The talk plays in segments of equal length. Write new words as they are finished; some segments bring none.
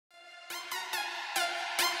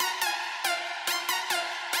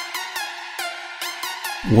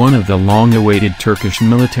One of the long-awaited Turkish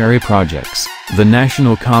military projects, the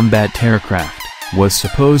National Combat Aircraft, was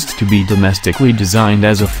supposed to be domestically designed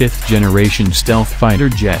as a fifth-generation stealth fighter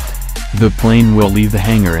jet. The plane will leave the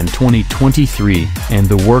hangar in 2023, and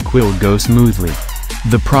the work will go smoothly.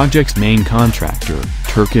 The project's main contractor,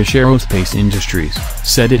 Turkish Aerospace Industries,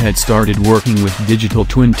 said it had started working with digital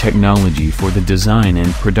twin technology for the design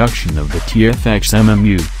and production of the TFX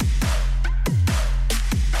MMU.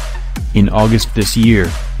 In August this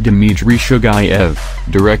year, Dmitry Shugayev,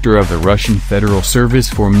 director of the Russian Federal Service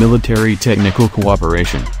for Military Technical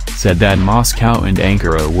Cooperation, said that Moscow and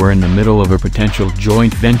Ankara were in the middle of a potential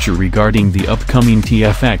joint venture regarding the upcoming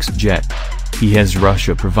TFX jet. He has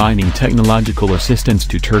Russia providing technological assistance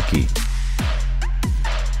to Turkey.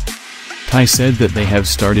 Tai said that they have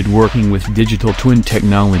started working with digital twin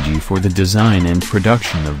technology for the design and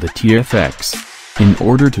production of the TFX. In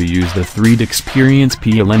order to use the 3D Experience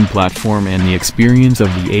PLM platform and the experience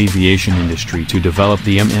of the aviation industry to develop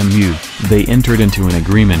the MMU, they entered into an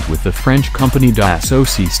agreement with the French company Dassault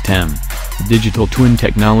Systèmes. Digital twin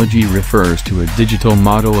technology refers to a digital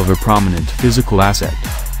model of a prominent physical asset.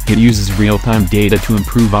 It uses real-time data to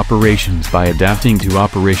improve operations by adapting to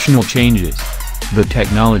operational changes. The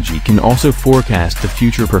technology can also forecast the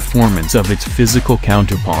future performance of its physical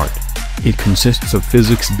counterpart. It consists of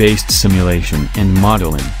physics-based simulation and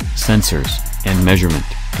modeling, sensors, and measurement,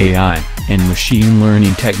 AI, and machine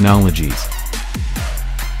learning technologies.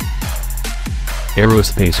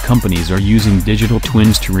 Aerospace companies are using digital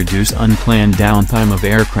twins to reduce unplanned downtime of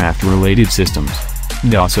aircraft-related systems.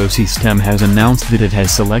 Dassault Systèmes has announced that it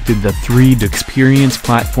has selected the 3D Experience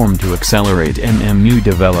platform to accelerate MMU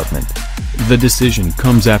development. The decision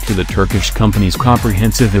comes after the Turkish company's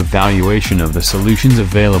comprehensive evaluation of the solutions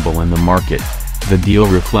available in the market. The deal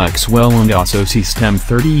reflects well on Dassault Systèmes'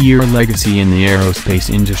 30-year legacy in the aerospace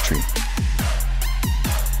industry.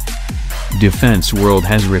 Defense World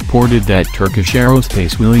has reported that Turkish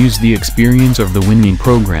Aerospace will use the experience of the winning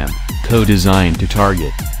program, co-designed to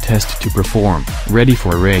target, test to perform, ready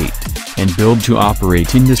for rate, and build to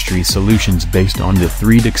operate industry solutions based on the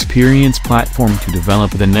 3D Experience platform to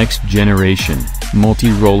develop the next generation,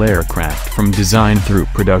 multi-role aircraft from design through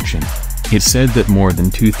production. It said that more than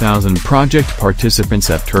 2,000 project participants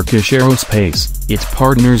at Turkish Aerospace, its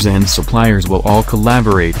partners and suppliers will all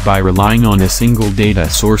collaborate by relying on a single data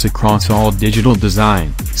source across all digital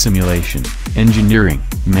design, simulation, engineering,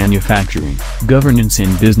 manufacturing, governance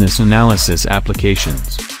and business analysis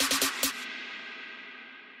applications.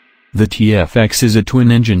 The TFX is a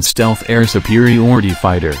twin-engine stealth air superiority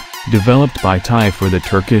fighter, developed by Tai for the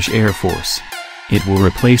Turkish Air Force. It will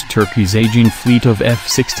replace Turkey's aging fleet of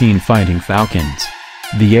F-16 Fighting Falcons.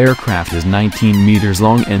 The aircraft is 19 meters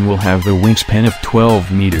long and will have a wingspan of 12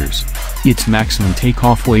 meters. Its maximum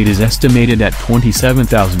takeoff weight is estimated at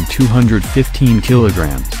 27,215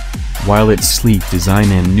 kilograms. While its sleek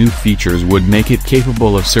design and new features would make it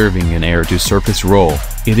capable of serving an air-to-surface role,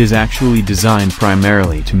 it is actually designed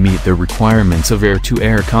primarily to meet the requirements of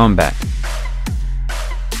air-to-air combat.